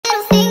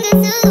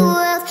to the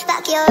world,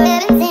 pack your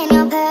ribbons and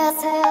your pearls.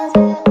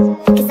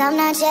 'Cause I'm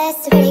not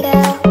just a pretty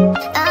girl,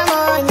 I'm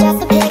more than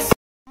just a picture.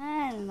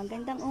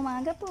 Magandang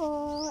umaga po.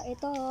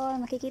 Ito,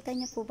 nakikita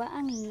niyo po ba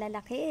ang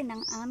lalaki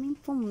ng aming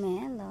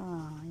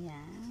pomelo?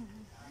 Yan.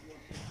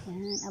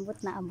 Yan, abot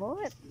na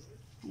abot.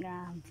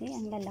 Grabe,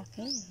 ang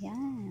lalaki.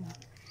 Yan.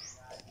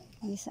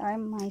 These are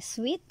my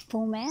sweet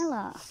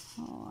pomelo.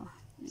 Oh,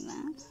 diba?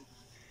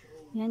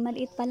 Yan,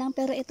 maliit pa lang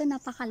pero ito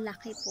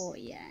napakalaki po.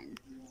 Yan.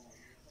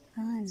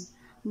 Yan.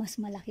 Mas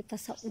malaki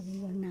pa sa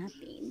ulo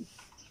natin.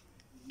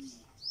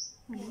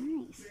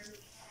 Nice.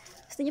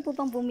 Gusto niyo po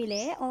bang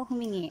bumili o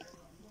humingi?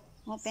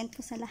 Open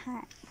po sa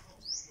lahat.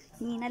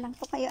 Hingi na lang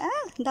po kayo.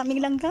 Ah, daming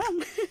langgam.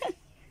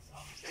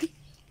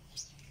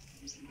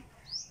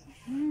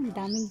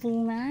 Daming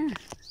bunga.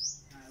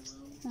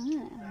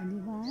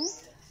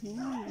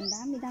 Diba?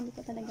 Ang dami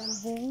po talagang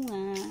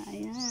bunga.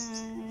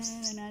 Ayan,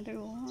 another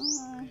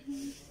one.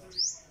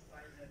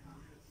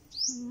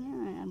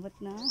 Ayan, abot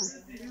na.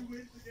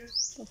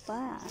 Ito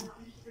pa.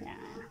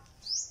 Ayan.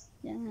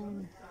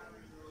 Ayan.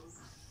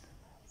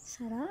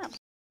 Sarap.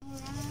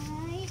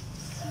 Alright.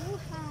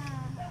 Suha.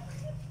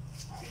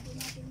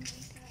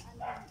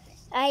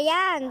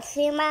 Ayan,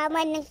 si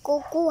Mama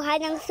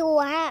nagkukuha ng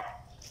suha.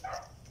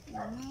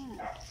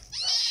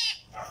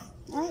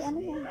 Ay, ano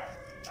yan?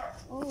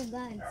 Oh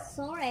God,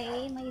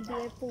 sorry, my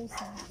dear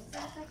pusa.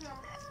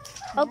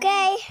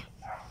 Okay.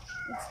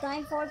 It's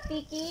time for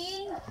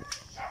picking.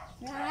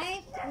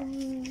 Right?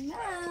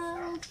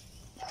 Now.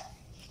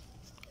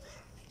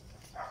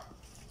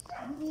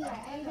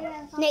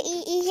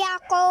 Naiihi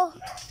ako.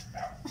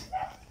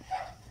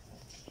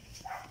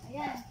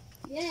 Ayan.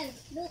 Yan.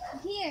 Look,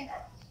 here.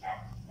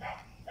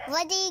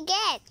 What do you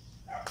get?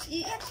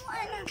 Ito mo,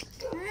 anak.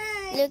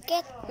 Hi.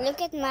 Look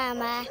at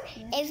Mama.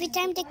 Every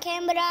time the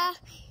camera,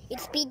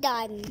 it's be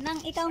done. Nang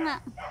ikaw nga.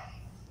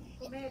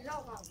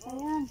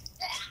 Ayan.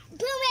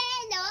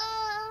 Pomelo!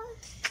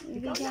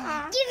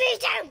 Ibigay. Give it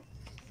down!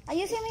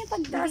 Ayusin mo yung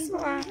pagdating. Taas mo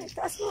ah.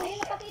 Taas mo. Ayun,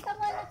 napakita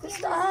mo anak.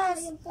 Taas.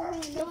 Yung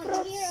pomelo.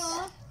 Here,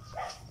 oh.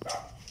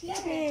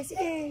 Sige,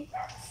 sige.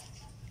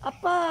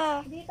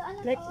 Apa. Dito,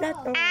 anak. Like that.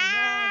 Oh.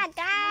 Ah,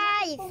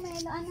 guys!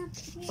 Pomelo, anak.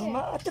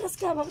 Here. Atras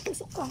ka.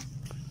 Magtusok ka.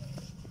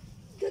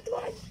 Good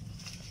one.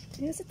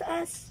 Ayun sa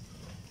taas.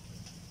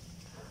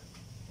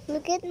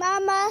 Look at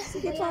Mama.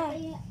 Sige pa.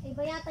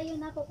 Iba yata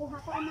yun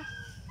nakukuha ko, anak.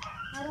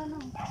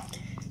 Marunong.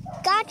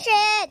 Catch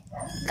it!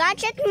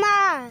 Catch it,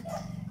 Ma!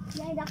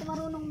 Yeah, hindi ako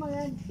marunong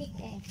mag-pick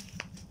eh.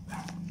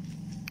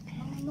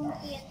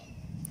 Manungkit.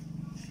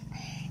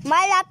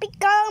 Malapit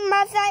kang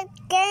masa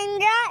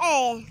camera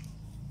eh.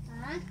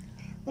 Ha?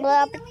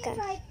 Malapit ka.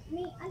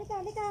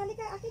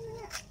 Alika. Akin na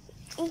nga.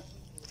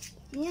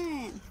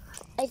 Yan.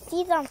 I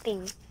see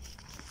something.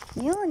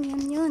 Yun.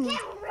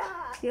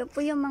 Yun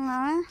po yung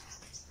mga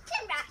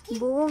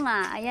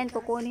bunga. Ayan,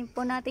 kukunin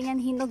po natin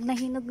yan. Hinog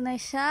na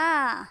siya.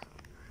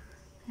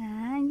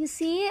 Ayan, you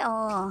see?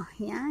 Oh,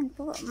 yan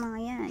po. Mga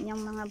yan.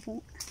 Yung mga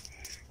bunga.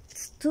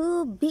 It's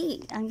too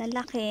big. Ang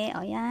lalaki.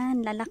 Oh,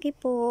 yan. Lalaki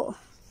po.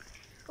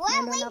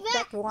 Wait!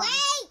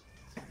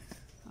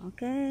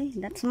 Okay,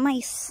 that's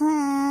my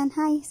son.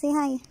 Hi, say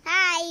hi.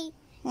 Hi.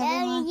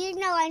 Everyone. You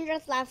know I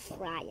just love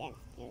Ryan.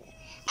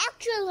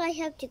 Actually, I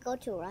have to go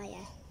to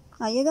Ryan.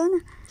 Oh, you gonna?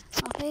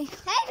 Okay. Wait.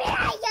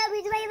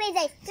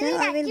 So,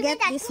 I will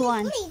get this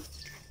one.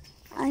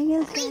 I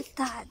will get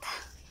that.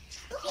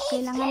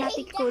 Kailangan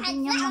natin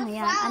kodin yung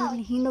mga yan.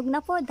 Ang hinog na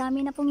po.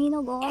 Dami na pong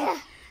hinog, oh.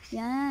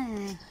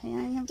 Yan.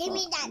 Ayan yung po. Give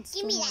me that.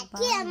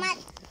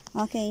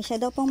 Okay, siya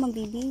daw pong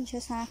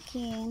magbibidyo sa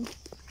akin.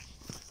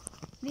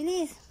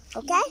 Bilis.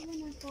 Okay?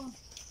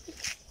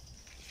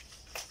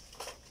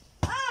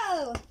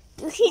 Oh!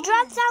 He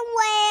dropped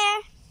somewhere.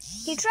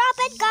 He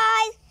dropped it,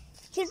 guys.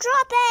 He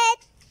dropped it.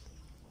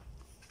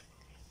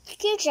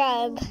 Good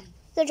job.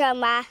 Good job,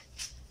 Ma.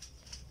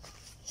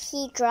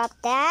 He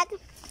dropped that.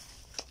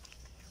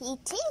 He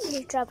thinks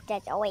he dropped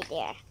that away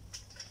there.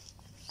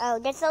 Oh,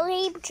 that's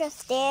only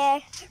just there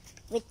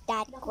with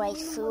that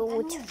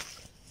grapefruit.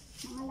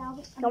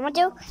 You want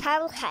to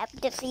have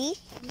the see?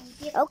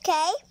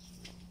 Okay.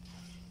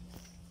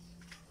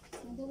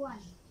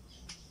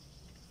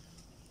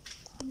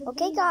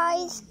 Okay,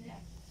 guys.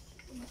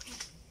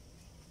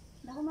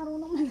 Hindi ako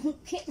marunong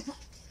manungkit.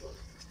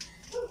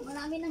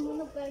 Marami nang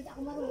hinog pero hindi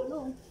ako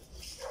marunong.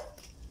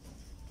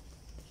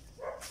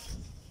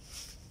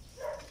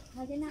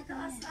 Lagyan natin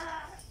yan.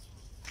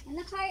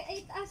 Anak,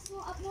 itaas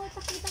mo, up mo,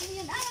 takita mo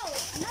yan. Oh,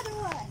 another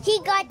one. He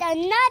got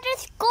another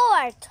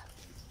score.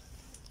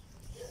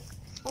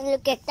 And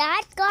look at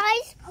that,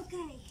 guys.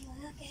 Okay,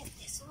 look at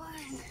this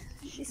one.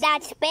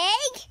 That's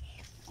big.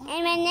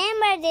 And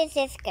remember, this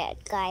is good,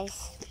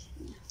 guys.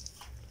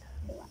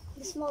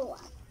 The small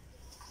one.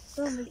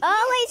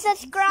 Always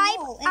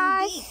subscribe Small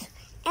and us.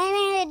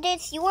 And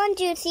this, you want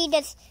to see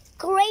this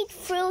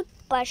grapefruit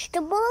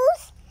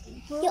vegetables?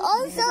 You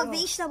also,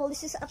 vegetable.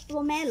 This is a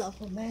pomelo.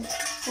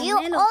 you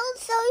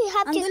also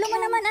have Ang to gulo mo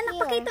come naman, anak.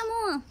 here. Pakita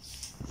mo.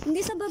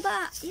 Hindi sa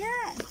baba.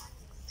 Yan.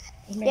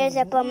 There's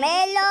a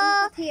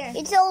pomelo. Here.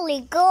 It's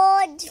only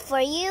good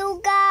for you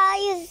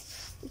guys.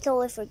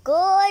 So if we're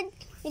good,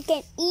 we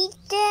can eat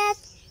it.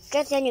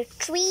 Just on a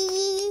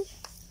tree.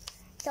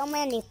 So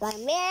many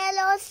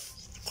pomelos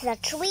to the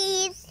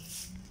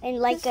trees. And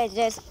like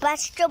there's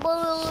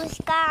vegetables,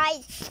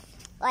 guys.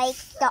 Like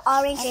the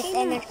orange is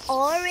in an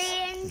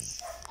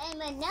orange. And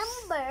my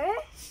number.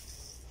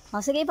 O,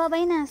 sige,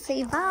 bye-bye na.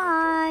 Say bye.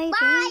 Bye.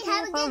 Thank you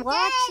Have a for good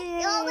watching.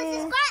 day. Don't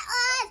subscribe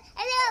us.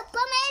 Hello,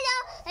 pomelo.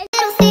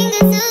 Little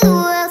fingers to the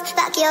world,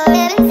 like your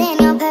ribbons in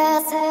your